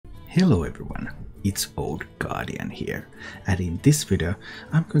Hello everyone, it's Old Guardian here, and in this video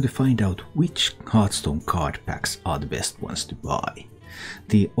I'm going to find out which Hearthstone card packs are the best ones to buy.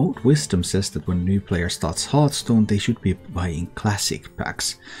 The old wisdom says that when a new player starts Hearthstone they should be buying classic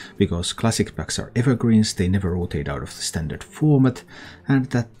packs, because classic packs are evergreens, they never rotate out of the standard format, and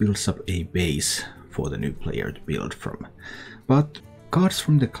that builds up a base for the new player to build from. But cards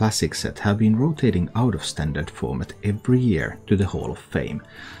from the classic set have been rotating out of standard format every year to the Hall of Fame.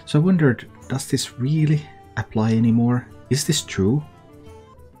 So I wondered, does this really apply anymore? Is this true?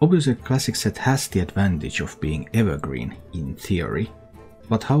 Obviously, classic set has the advantage of being evergreen in theory,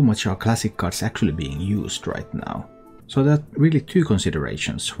 but how much are classic cards actually being used right now? So there are really two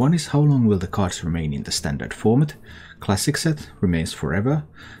considerations. One is how long will the cards remain in the standard format. Classic set remains forever.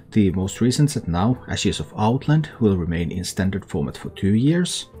 The most recent set now, Ashes of Outland, will remain in standard format for 2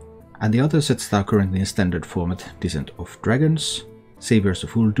 years. And the other sets that are currently in standard format, Descent of Dragons, Saviors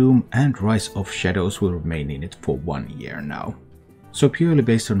of Outland and Rise of Shadows will remain in it for 1 year now. So purely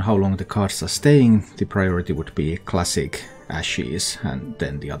based on how long the cards are staying, the priority would be Classic, Ashes and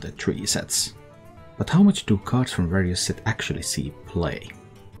then the other 3 sets. But how much do cards from various sets actually see play?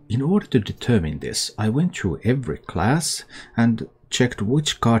 In order to determine this, I went through every class and checked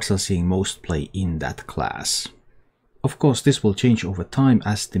which cards are seeing most play in that class. Of course, this will change over time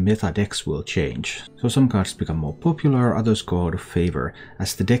as the meta decks will change. So some cards become more popular, others go out of favor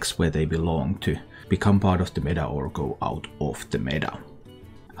as the decks where they belong to become part of the meta or go out of the meta.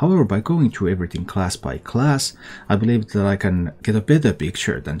 However, by going through everything class by class, I believe that I can get a better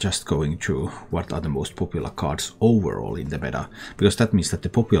picture than just going through what are the most popular cards overall in the meta, because that means that the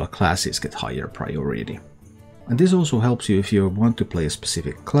popular classes get higher priority. And this also helps you if you want to play a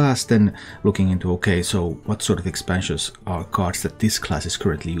specific class, then looking into, okay, so what sort of expansions are cards that this class is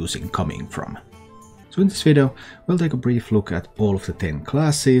currently using coming from. So in this video, we'll take a brief look at all of the 10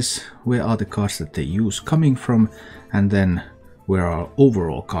 classes, where are the cards that they use coming from, and then where are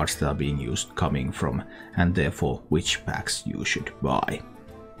overall cards that are being used coming from, and therefore which packs you should buy.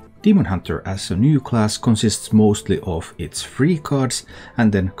 Demon Hunter as a new class consists mostly of its free cards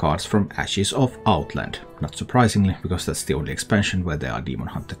and then cards from Ashes of Outland, not surprisingly because that's the only expansion where there are Demon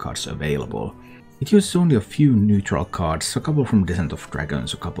Hunter cards available. It uses only a few neutral cards, a couple from Descent of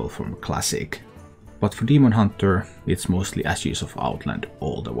Dragons, a couple from Classic. But for Demon Hunter, it's mostly Ashes of Outland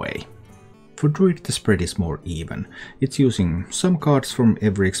all the way. For Druid the spread is more even. It's using some cards from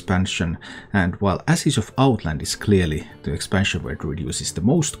every expansion, and while Ashes of Outland is clearly the expansion where Druid uses the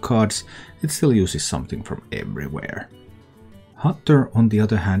most cards, it still uses something from everywhere. Hunter, on the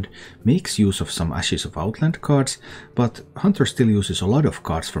other hand, makes use of some Ashes of Outland cards, but Hunter still uses a lot of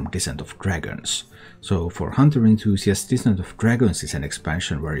cards from Descent of Dragons. So for Hunter enthusiasts, Descent of Dragons is an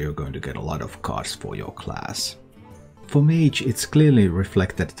expansion where you're going to get a lot of cards for your class. For Mage, it's clearly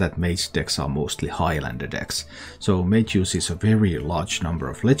reflected that Mage decks are mostly Highlander decks, so Mage uses a very large number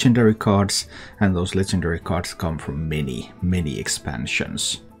of legendary cards, and those legendary cards come from many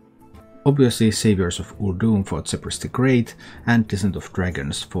expansions. Obviously, Saviors of Outland for Zephrys the Great and Descent of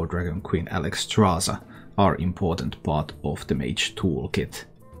Dragons for Dragon Queen Alexstrasza are important part of the Mage toolkit.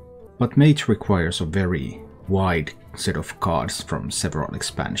 But Mage requires a very wide set of cards from several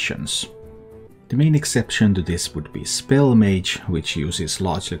expansions. The main exception to this would be Spell Mage, which uses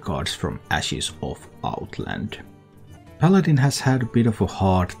largely cards from Ashes of Outland. Paladin has had a bit of a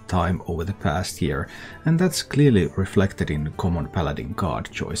hard time over the past year, and that's clearly reflected in common Paladin card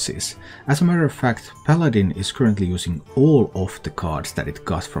choices. As a matter of fact, Paladin is currently using all of the cards that it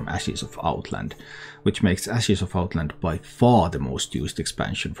got from Ashes of Outland, which makes Ashes of Outland by far the most used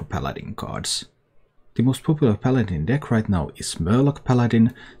expansion for Paladin cards. The most popular Paladin deck right now is Murloc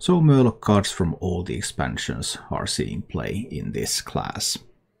Paladin, so Murloc cards from all the expansions are seeing play in this class.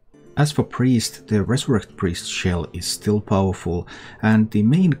 As for Priest, the Resurrect Priest shell is still powerful, and the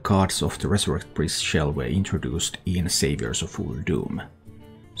main cards of the Resurrect Priest shell were introduced in Saviors of Outland.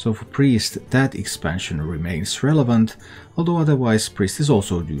 So for Priest, that expansion remains relevant, although otherwise Priest is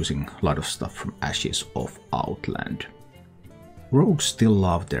also using a lot of stuff from Ashes of Outland. Rogues still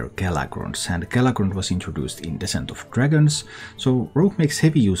love their Galagrons, and Galagrond was introduced in Descent of Dragons, so Rogue makes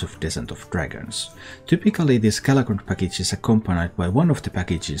heavy use of Descent of Dragons. Typically this Galagrond package is accompanied by one of the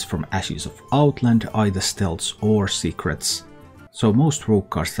packages from Ashes of Outland, either Stealths or Secrets, so most Rogue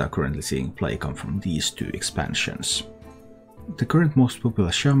cards that are currently seeing play come from these 2 expansions. The current most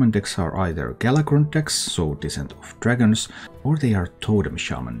popular Shaman decks are either Galagrond decks, so Descent of Dragons, or they are Totem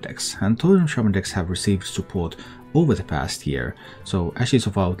Shaman decks, and Totem Shaman decks have received support over the past year, so Ashes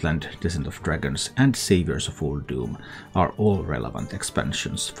of Outland, Descent of Dragons and Saviors of Outland are all relevant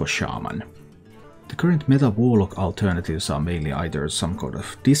expansions for Shaman. The current meta Warlock alternatives are mainly either some kind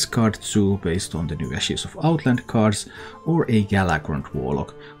of discard zoo based on the new Ashes of Outland cards, or a Galakrond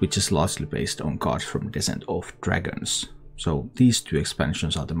Warlock, which is largely based on cards from Descent of Dragons. So these two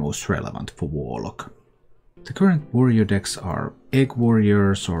expansions are the most relevant for Warlock. The current warrior decks are Egg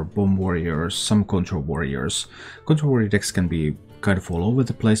Warriors or Bomb Warriors, some Control Warriors. Control Warrior decks can be kind of all over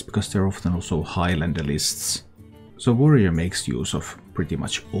the place because they're often also Highlander lists. So Warrior makes use of pretty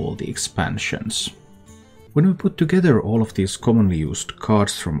much all the expansions. When we put together all of these commonly used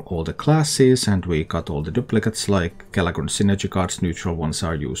cards from all the classes and we cut all the duplicates like Galakrond synergy cards, neutral ones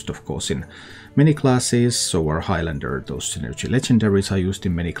are used of course in many classes, so are Highlander, those synergy legendaries are used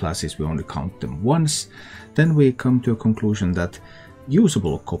in many classes, we only count them once, then we come to a conclusion that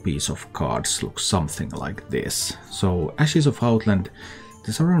usable copies of cards look something like this. So Ashes of Outland,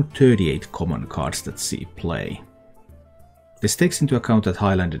 there's around 38 common cards that see play. This takes into account that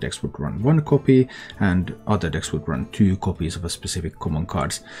Highlander decks would run 1 copy and other decks would run 2 copies of a specific common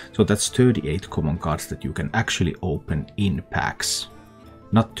cards, so that's 38 common cards that you can actually open in packs,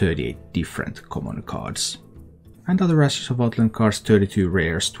 not 38 different common cards. And other Ashes of Outland cards, 32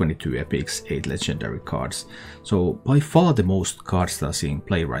 rares, 22 epics, 8 legendary cards, so by far the most cards that are seeing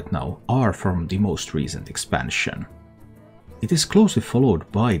play right now are from the most recent expansion. It is closely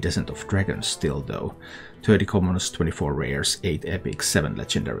followed by Descent of Dragons still though, 30 commons, 24 rares, 8 epics, 7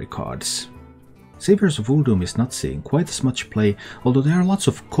 legendary cards. Saviors of Uldum is not seeing quite as much play, although there are lots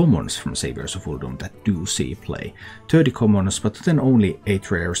of commons from Saviors of Uldum that do see play. 30 commons, but then only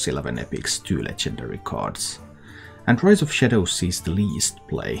 8 rares, 11 epics, 2 legendary cards. And Rise of Shadows sees the least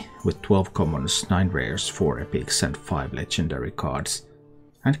play, with 12 commons, 9 rares, 4 epics and 5 legendary cards.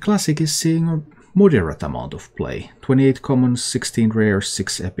 And Classic is seeing a moderate amount of play, 28 commons, 16 rares,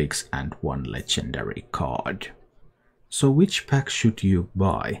 6 epics and 1 legendary card. So which pack should you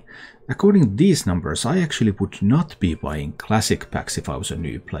buy? According to these numbers, I actually would not be buying Classic packs if I was a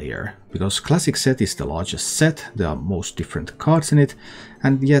new player, because Classic set is the largest set, there are most different cards in it,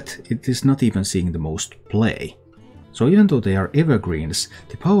 and yet it is not even seeing the most play. So even though they are evergreens,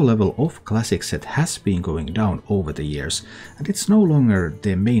 the power level of Classic set has been going down over the years, and it's no longer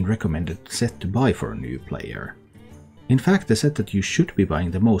the main recommended set to buy for a new player. In fact, the set that you should be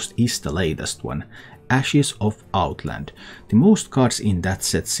buying the most is the latest one, Ashes of Outland. The most cards in that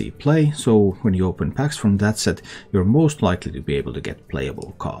set see play, so when you open packs from that set, you're most likely to be able to get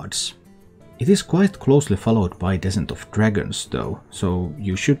playable cards. It is quite closely followed by Descent of Dragons though, so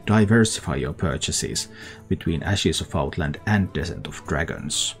you should diversify your purchases between Ashes of Outland and Descent of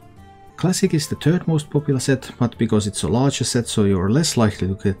Dragons. Classic is the third most popular set, but because it's a larger set, so you're less likely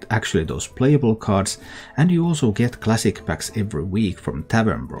to get actually those playable cards, and you also get Classic packs every week from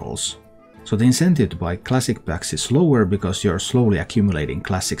Tavern Brawls. So the incentive to buy Classic packs is lower because you're slowly accumulating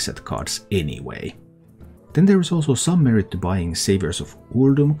Classic set cards anyway. Then there is also some merit to buying Saviors of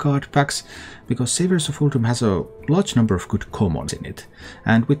Uldum card packs, because Saviors of Uldum has a large number of good commons in it,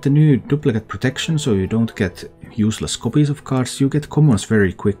 and with the new duplicate protection, so you don't get useless copies of cards, you get commons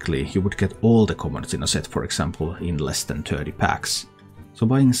very quickly. You would get all the commons in a set, for example, in less than 30 packs. So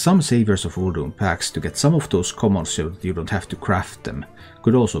buying some Saviors of Uldum packs to get some of those commons so that you don't have to craft them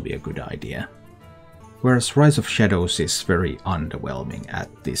could also be a good idea. Whereas Rise of Shadows is very underwhelming at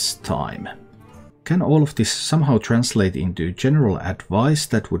this time. Can all of this somehow translate into general advice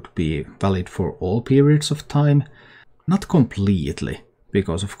that would be valid for all periods of time? Not completely,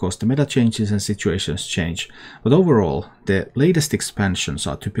 because of course the meta changes and situations change, but overall the latest expansions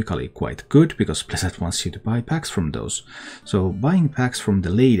are typically quite good because Blizzard wants you to buy packs from those. So buying packs from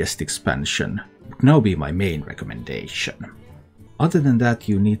the latest expansion would now be my main recommendation. Other than that,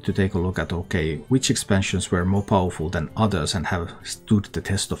 you need to take a look at, okay, which expansions were more powerful than others and have stood the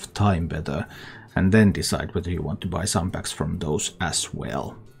test of time better, and then decide whether you want to buy some packs from those as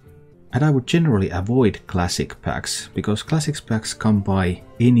well. And I would generally avoid Classic packs, because Classic packs come by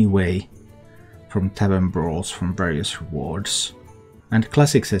anyway from Tavern Brawls, from various rewards, and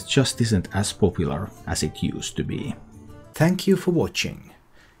Classic set just isn't as popular as it used to be. Thank you for watching.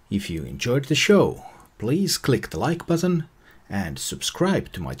 If you enjoyed the show, please click the like button and subscribe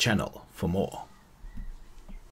to my channel for more.